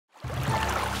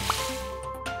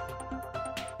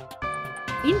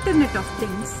Internet of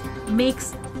Things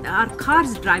makes our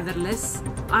cars driverless,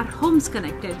 our homes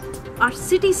connected, our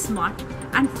cities smart,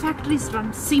 and factories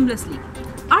run seamlessly.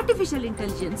 Artificial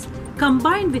intelligence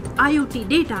combined with IoT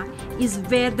data is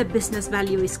where the business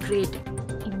value is created.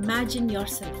 Imagine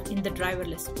yourself in the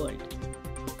driverless world.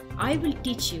 I will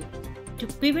teach you to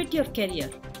pivot your career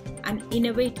and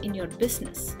innovate in your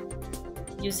business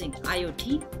using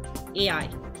IoT, AI,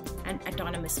 and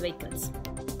autonomous vehicles.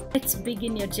 Let's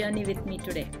begin your journey with me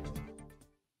today.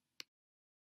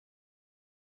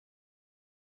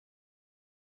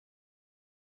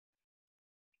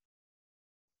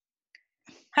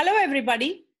 Hello,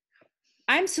 everybody.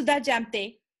 I'm Sudha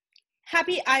Jamte.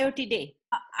 Happy IoT Day.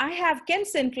 I have Ken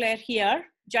Sinclair here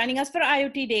joining us for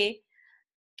IoT Day.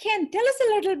 Ken, tell us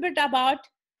a little bit about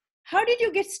how did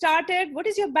you get started? What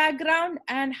is your background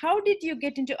and how did you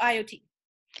get into IoT?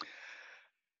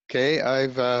 Okay,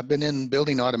 I've been in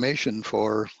building automation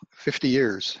for 50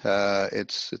 years.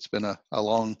 It's been a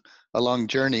long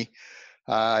journey.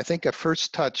 I think I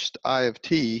first touched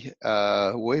IoT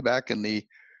way back in the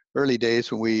early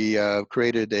days when we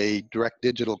created a direct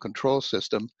digital control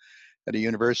system at a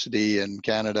university in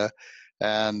Canada,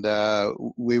 and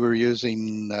we were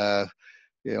using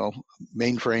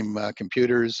mainframe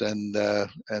computers and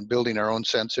building our own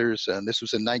sensors. And this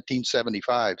was in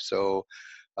 1975. So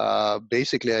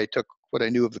basically, I took what I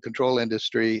knew of the control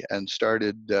industry and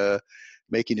started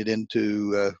making it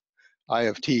into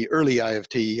IoT, early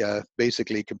IoT,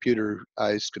 basically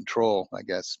computerized control, I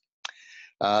guess.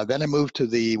 Then I moved to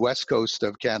the west coast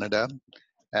of Canada,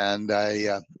 and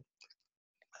I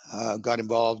got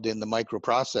involved in the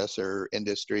microprocessor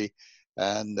industry,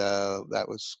 and that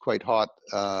was quite hot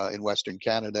in Western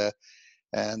Canada.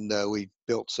 And we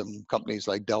built some companies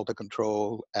like Delta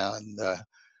Control and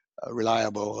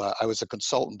Reliable. I was a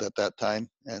consultant at that time,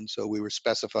 and so we were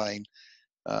specifying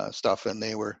stuff, and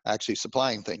they were actually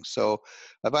supplying things. So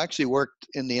I've actually worked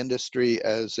in the industry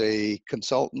as a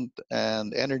consultant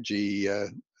and energy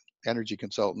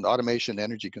consultant, automation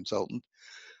energy consultant.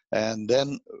 And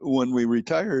then when we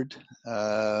retired,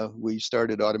 we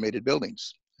started automated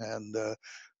buildings. And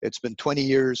it's been 20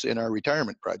 years in our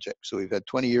retirement project. So we've had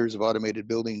 20 years of automated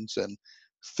buildings and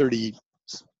 30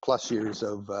 plus years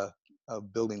of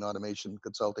building automation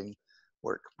consulting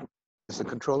work. The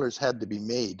controllers had to be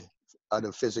made out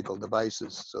of physical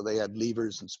devices. So they had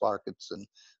levers and sprockets and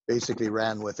basically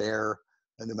ran with air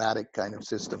and pneumatic kind of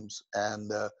systems. And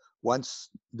once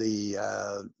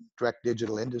the direct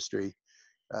digital industry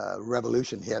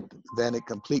revolution hit, then it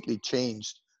completely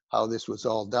changed how this was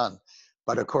all done.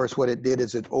 But of course, what it did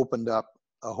is it opened up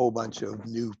a whole bunch of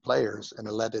new players, and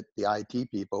it let the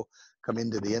IT people come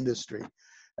into the industry.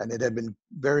 And it had been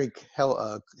very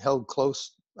held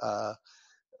close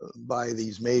by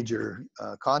these major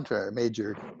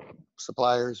major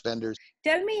suppliers, vendors.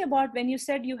 Tell me about when you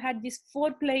said you had these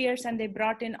 4 players and they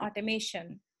brought in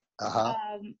automation.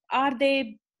 Are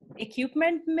they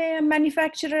equipment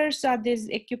manufacturers? Are these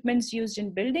equipments used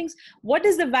in buildings? What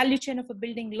does the value chain of a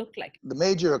building look like? The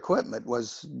major equipment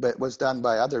was done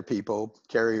by other people,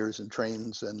 carriers and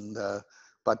trains, and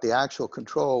but the actual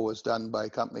control was done by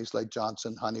companies like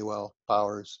Johnson, Honeywell,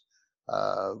 Powers,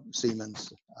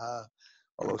 Siemens,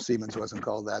 although Siemens wasn't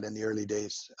called that in the early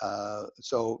days.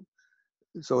 So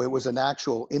it was an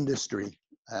actual industry,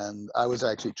 and I was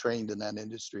actually trained in that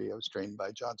industry. I was trained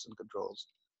by Johnson Controls.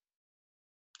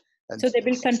 And so they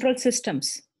build control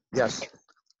systems? Yes.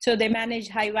 So they manage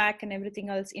HVAC and everything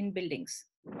else in buildings?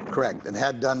 Correct, and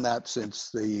had done that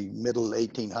since the middle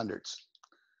 1800s.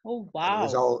 Oh, wow.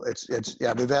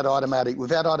 Yeah, we've had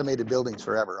automated buildings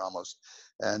forever almost.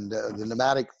 And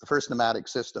the first pneumatic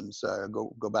systems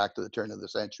go back to the turn of the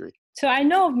century. So I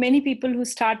know of many people who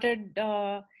started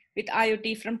with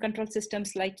IoT from control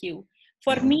systems like you.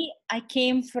 For me, I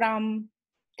came from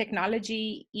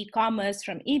technology, e-commerce,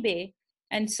 from eBay.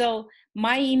 And so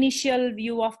my initial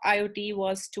view of IoT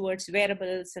was towards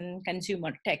wearables and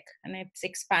consumer tech, and it's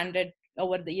expanded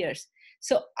over the years.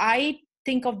 So I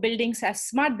think of buildings as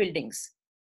smart buildings.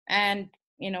 And,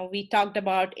 we talked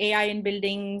about AI in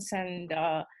buildings and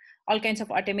all kinds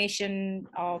of automation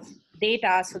of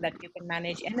data so that you can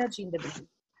manage energy in the building.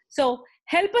 So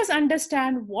help us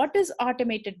understand what is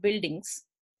automated buildings,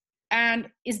 and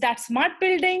is that smart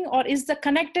building or is the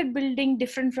connected building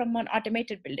different from an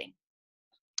automated building?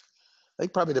 I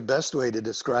think probably the best way to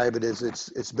describe it is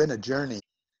it's been a journey.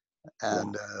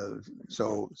 And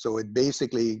so it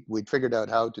basically, we figured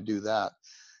out how to do that.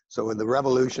 So when the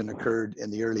revolution occurred in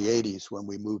the early 80s when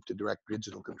we moved to direct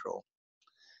digital control.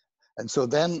 And so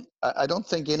then I don't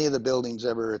think any of the buildings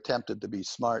ever attempted to be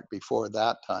smart before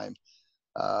that time.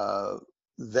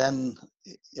 then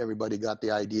everybody got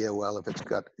the idea, well, if it's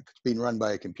being run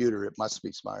by a computer, it must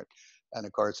be smart. And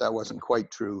of course, that wasn't quite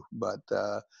true, but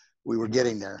we were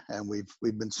getting there, and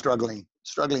we've been struggling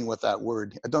with that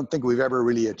word. I don't think we've ever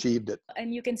really achieved it.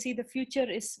 And you can see The Future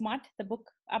is Smart, the book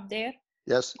up there.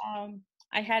 Yes.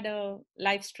 I had a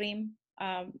live stream.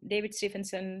 David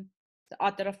Stephenson, the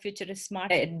author of Future is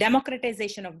Smart,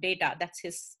 democratization of data, that's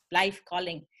his life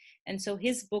calling. And so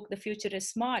his book, The Future is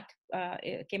Smart,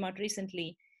 came out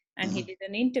recently, and he did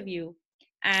an interview.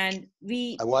 And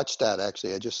I watched that,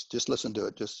 actually. I just listened to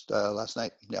it just last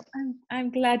night. Yeah. I'm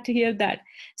glad to hear that.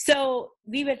 So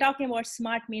we were talking about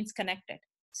smart means connected.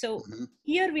 So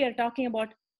here we are talking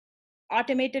about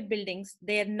automated buildings.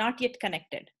 They are not yet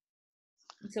connected.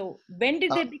 So when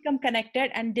did they become connected,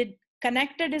 and did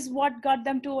connected is what got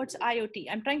them towards IoT?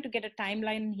 I'm trying to get a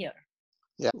timeline here.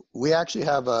 Yeah, we actually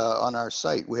have on our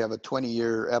site, we have a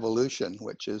 20-year evolution,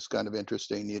 which is kind of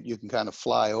interesting. You can kind of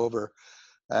fly over,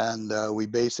 and we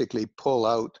basically pull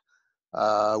out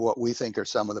what we think are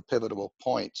some of the pivotal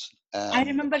points. And I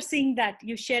remember seeing that.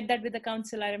 You shared that with the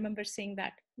council. I remember seeing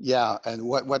that. Yeah, and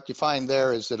what you find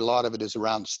there is that a lot of it is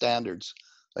around standards,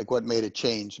 like what made a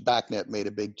change. BACnet made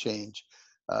a big change.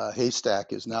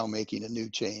 Haystack is now making a new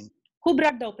change. Who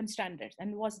brought the open standards,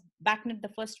 and was BACnet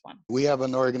the first one? We have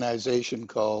an organization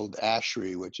called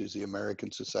ASHRI, which is the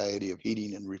American Society of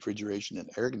Heating and Refrigeration and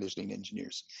Air Conditioning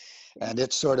Engineers. And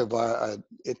it's sort of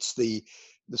it's the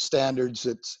standards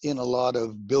that's in a lot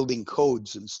of building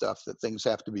codes and stuff, that things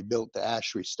have to be built to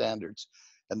ASHRI standards.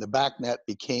 And the BACnet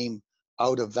became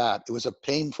out of that. It was a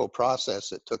painful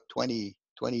process. It took 20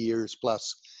 years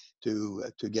plus to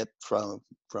get from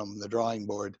the drawing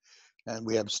board. And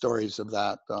we have stories of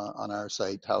that on our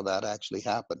site, how that actually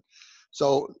happened.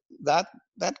 So that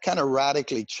kind of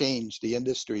radically changed the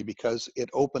industry, because it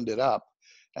opened it up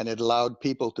and it allowed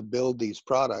people to build these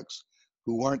products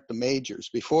who weren't the majors.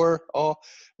 Before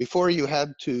you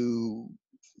had to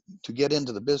get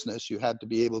into the business, you had to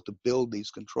be able to build these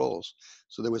controls.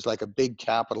 So there was like a big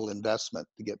capital investment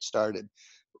to get started.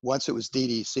 Once it was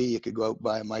DDC, you could go out and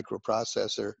buy a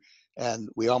microprocessor, and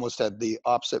we almost had the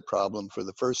opposite problem. For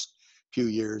the first few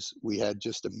years, we had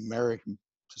just a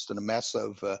mess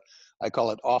of I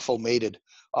call it awful mated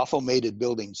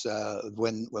buildings,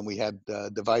 when we had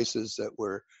devices that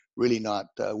were really not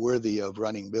worthy of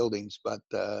running buildings, but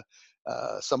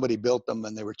somebody built them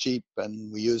and they were cheap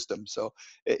and we used them. So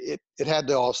it had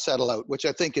to all settle out, which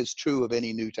I think is true of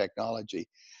any new technology.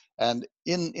 And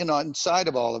inside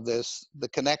of all of this, the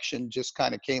connection just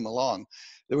kind of came along.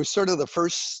 There was sort of the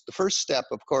first step,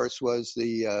 of course, was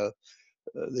the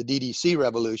DDC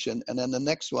revolution, and then the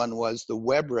next one was the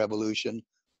web revolution,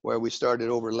 where we started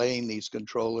overlaying these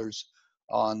controllers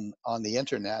on the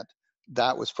internet.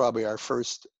 That was probably our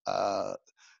first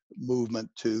movement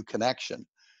to connection.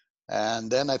 And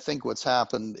then I think what's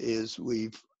happened is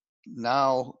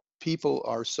people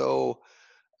are so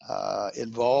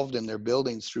involved in their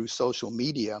buildings through social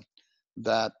media,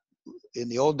 that in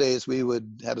the old days we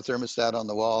would have a thermostat on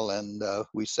the wall and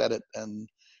we set it, and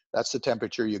that's the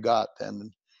temperature you got.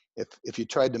 And if you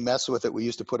tried to mess with it, we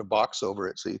used to put a box over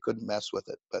it so you couldn't mess with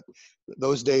it. But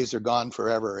those days are gone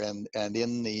forever. And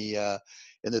in the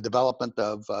development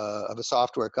of a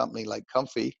software company like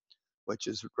Comfy, which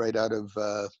is right out of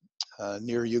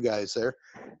near you guys there,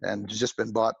 and just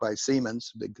been bought by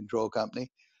Siemens, big control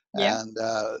company. Yeah. And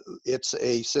it's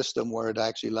a system where it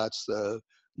actually lets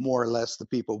more or less the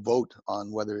people vote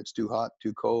on whether it's too hot,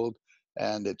 too cold,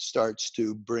 and it starts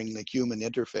to bring the human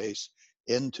interface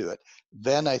into it.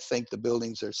 Then I think the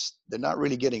buildings they're not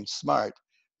really getting smart,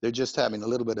 they're just having a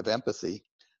little bit of empathy.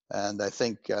 And I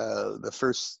think the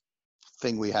first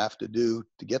thing we have to do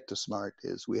to get to smart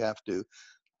is we have to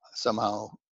somehow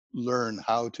learn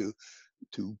how to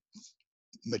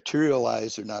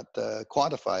materialize, or not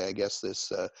quantify, I guess,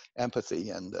 this empathy.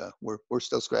 And we're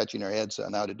still scratching our heads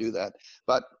on how to do that.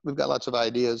 But we've got lots of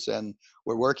ideas and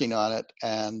we're working on it.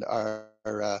 And our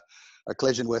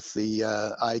collision with the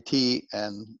IT,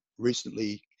 and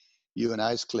recently you and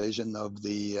I's collision of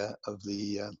the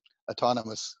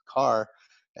autonomous car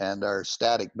and our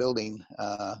static building,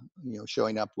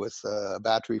 showing up with a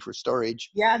battery for storage.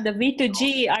 Yeah, the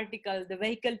V2G article, the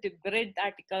vehicle to grid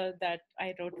article that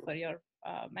I wrote for your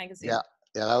magazine. Yeah,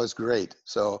 that was great.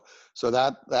 So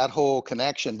that whole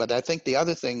connection. But I think the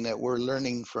other thing that we're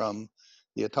learning from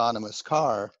the autonomous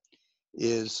car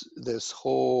is this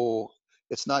whole,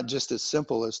 it's not just as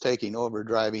simple as taking over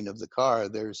driving of the car.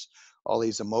 There's all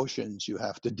these emotions you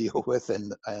have to deal with,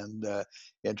 and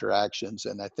interactions.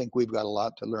 And I think we've got a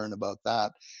lot to learn about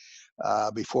that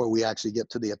before we actually get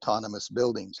to the autonomous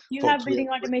buildings. You have building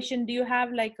automation. Do you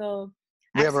have like a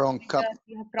We have our own company.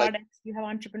 You have products, you have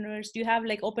entrepreneurs, you have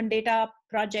like open data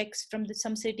projects from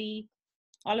some city.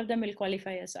 All of them will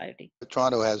qualify as IoT.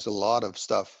 Toronto has a lot of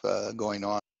stuff going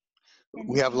on.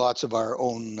 We have lots of our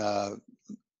own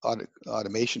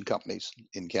automation companies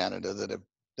in Canada that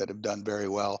have done very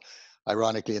well.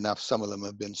 Ironically enough, some of them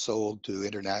have been sold to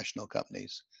international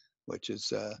companies, which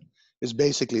is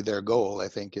basically their goal. I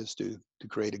think is to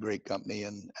create a great company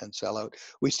and sell out.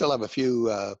 We still have a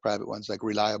few private ones, like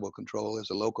Reliable Control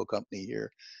is a local company here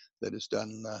that has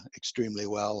done extremely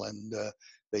well, and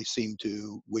they seem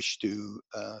to wish to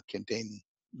contain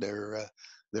their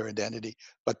identity,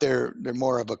 but they're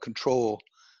more of a control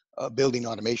building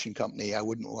automation company. I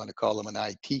wouldn't want to call them an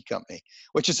IT company,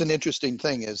 which is an interesting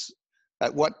thing. Is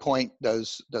at what point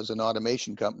does an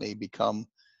automation company become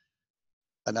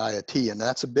an IoT? And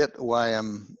that's a bit why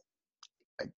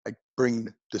I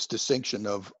bring this distinction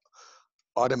of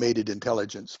automated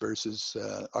intelligence versus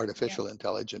artificial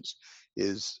intelligence.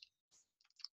 Is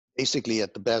basically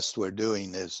at the best we're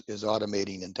doing is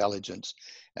automating intelligence,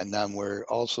 and then we're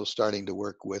also starting to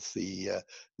work with the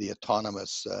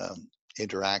autonomous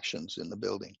interactions in the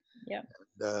building. Yeah.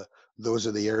 And, those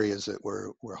are the areas that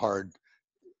we're hard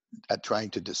at trying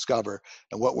to discover.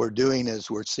 And what we're doing is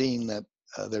we're seeing that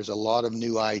there's a lot of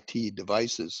new IT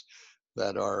devices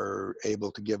that are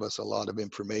able to give us a lot of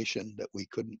information that we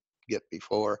couldn't get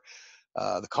before.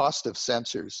 The cost of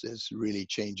sensors is really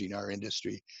changing our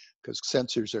industry, because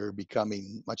sensors are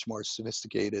becoming much more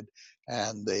sophisticated,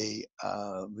 and they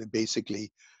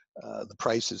basically the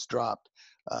price has dropped.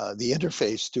 The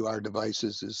interface to our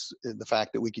devices is the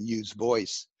fact that we can use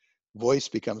voice. Voice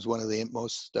becomes one of the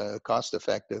most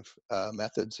cost-effective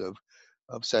methods of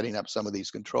setting up some of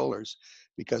these controllers,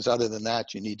 because other than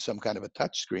that, you need some kind of a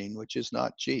touch screen, which is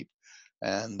not cheap.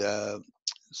 And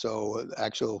so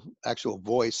actual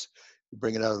voice, you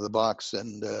bring it out of the box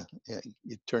and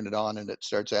you turn it on, and it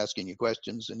starts asking you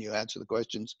questions, and you answer the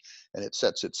questions, and it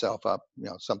sets itself up,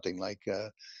 something like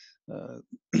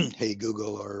Hey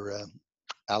Google or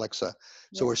Alexa.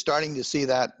 So we're starting to see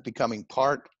that becoming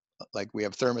part, like we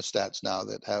have thermostats now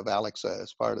that have Alexa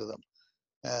as part of them.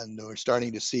 And we're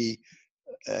starting to see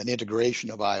an integration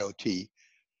of IoT.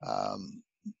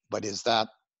 But is that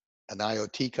an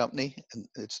IoT company? And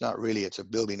it's not really. It's a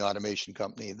building automation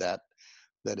company that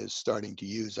is starting to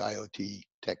use IoT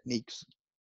techniques.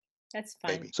 That's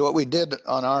fine. Maybe. So what we did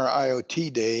on our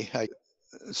IoT day,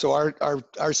 so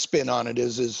our spin on it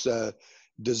is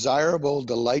desirable,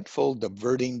 delightful,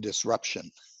 diverting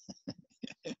disruption.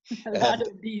 A lot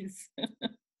of these.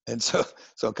 And so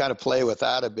kind of play with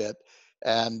that a bit.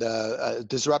 And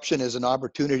disruption is an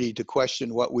opportunity to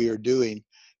question what we are doing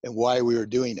and why we are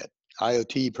doing it.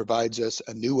 IoT provides us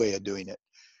a new way of doing it.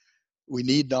 We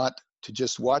need not to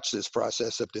just watch this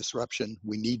process of disruption.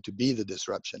 We need to be the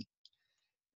disruption.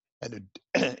 And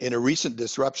in a recent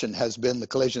disruption has been the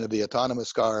collision of the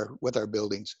autonomous car with our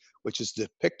buildings, which is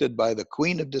depicted by the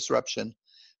queen of disruption,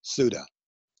 Suda.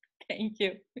 Thank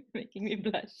you. Making me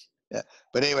blush. Yeah.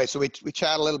 But anyway, so we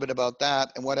chat a little bit about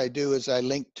that. And what I do is I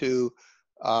link to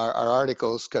our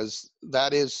articles, because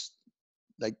that is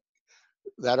like,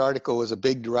 that article was a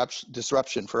big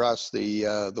disruption for us.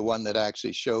 The one that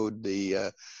actually showed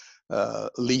the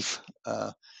leaf,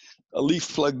 a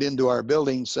leaf plugged into our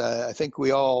buildings. I think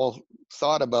we all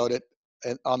thought about it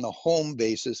on the home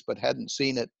basis, but hadn't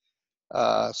seen it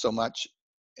so much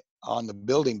on the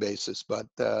building basis. But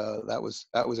that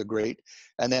was a great.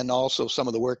 And then also some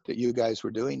of the work that you guys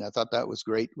were doing, I thought that was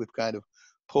great. We've kind of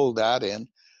pulled that in.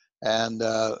 And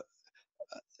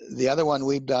the other one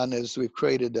we've done is we've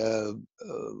created a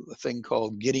thing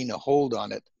called Getting a Hold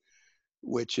on It,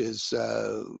 which is,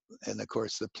 and of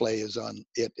course the play is on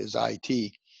it is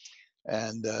IT.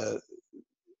 And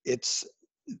it's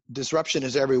disruption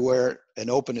is everywhere,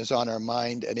 and open is on our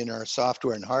mind and in our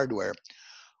software and hardware.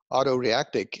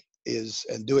 Autoreactic is,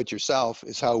 and do it yourself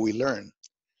is how we learn.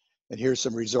 And here's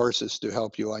some resources to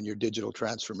help you on your digital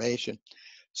transformation.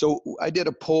 So I did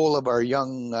a poll of our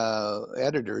young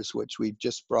editors, which we've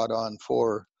just brought on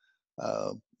for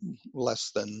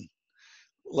less than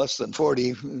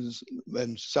 40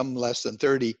 and some less than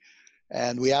 30.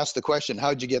 And we asked the question,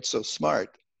 how'd you get so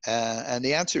smart? And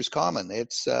the answer is common.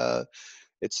 It's a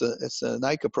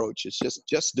Nike approach. It's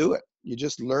just do it. You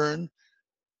just learn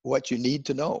what you need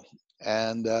to know.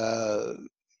 And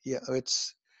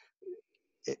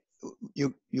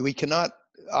we cannot,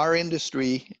 our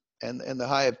industry and the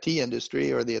IoT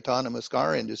industry or the autonomous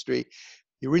car industry,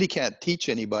 you really can't teach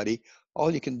anybody.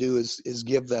 All you can do is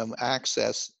give them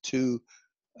access to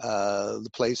the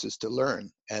places to learn,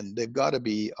 and they've got to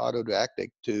be autodidactic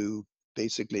to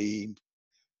basically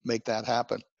make that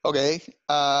happen. Okay,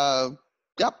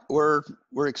 Yep,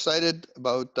 we're excited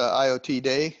about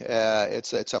IoTDay.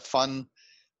 It's a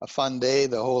fun day.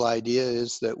 The whole idea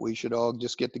is that we should all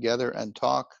just get together and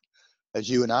talk, as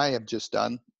you and I have just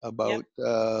done, Yep. about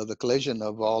the collision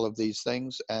of all of these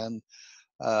things, and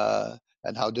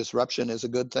how disruption is a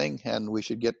good thing, and we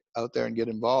should get out there and get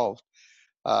involved.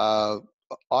 Uh,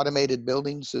 Automated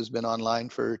buildings has been online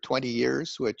for 20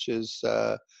 years, which is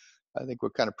I think we're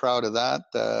kind of proud of that.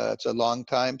 It's a long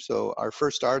time, so our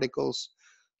first articles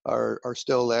are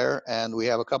still there, and we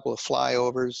have a couple of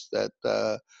flyovers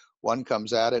that one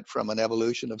comes at it from an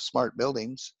evolution of smart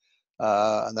buildings.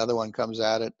 Another one comes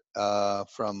at it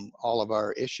from all of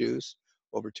our issues,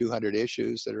 over 200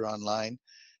 issues that are online.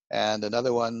 And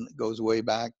another one goes way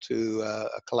back to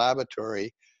a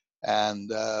collaboratory.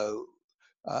 And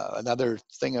another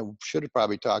thing I should have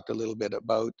probably talked a little bit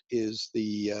about is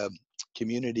the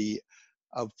community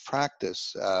of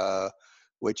practice,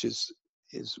 which is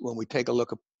when we take a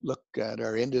look at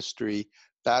our industry,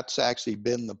 that's actually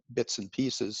been the bits and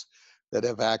pieces that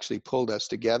have actually pulled us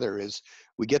together. Is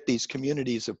we get these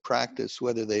communities of practice,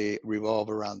 whether they revolve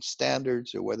around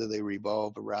standards or whether they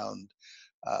revolve around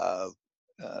uh,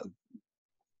 uh,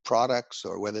 products,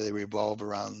 or whether they revolve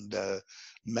around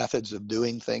methods of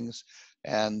doing things,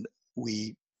 and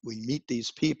we meet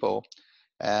these people,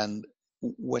 and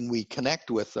when we connect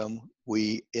with them,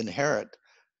 we inherit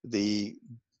the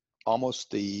almost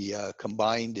the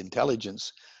combined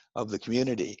intelligence of the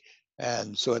community.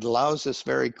 And so it allows us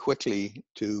very quickly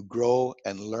to grow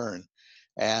and learn.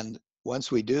 And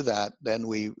once we do that, then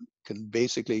we can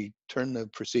basically turn the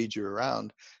procedure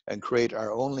around and create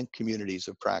our own communities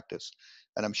of practice.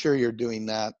 And I'm sure you're doing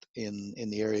that in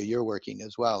the area you're working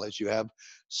as well, as you have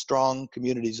strong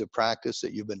communities of practice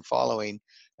that you've been following,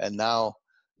 and now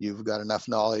you've got enough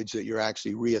knowledge that you're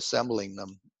actually reassembling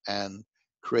them and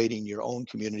creating your own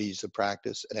communities of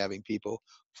practice and having people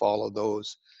follow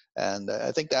those. And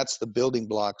I think that's the building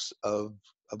blocks of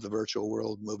the virtual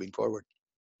world moving forward.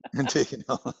 You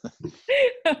know.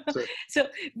 So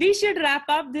we should wrap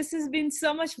up. This has been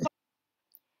so much fun.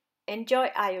 Enjoy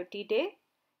IoT Day.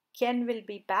 Ken will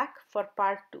be back for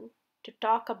part 2 to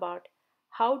talk about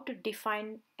how to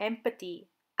define empathy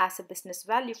as a business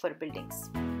value for buildings.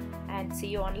 And see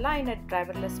you online at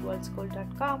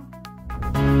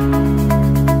driverlessworldschool.com.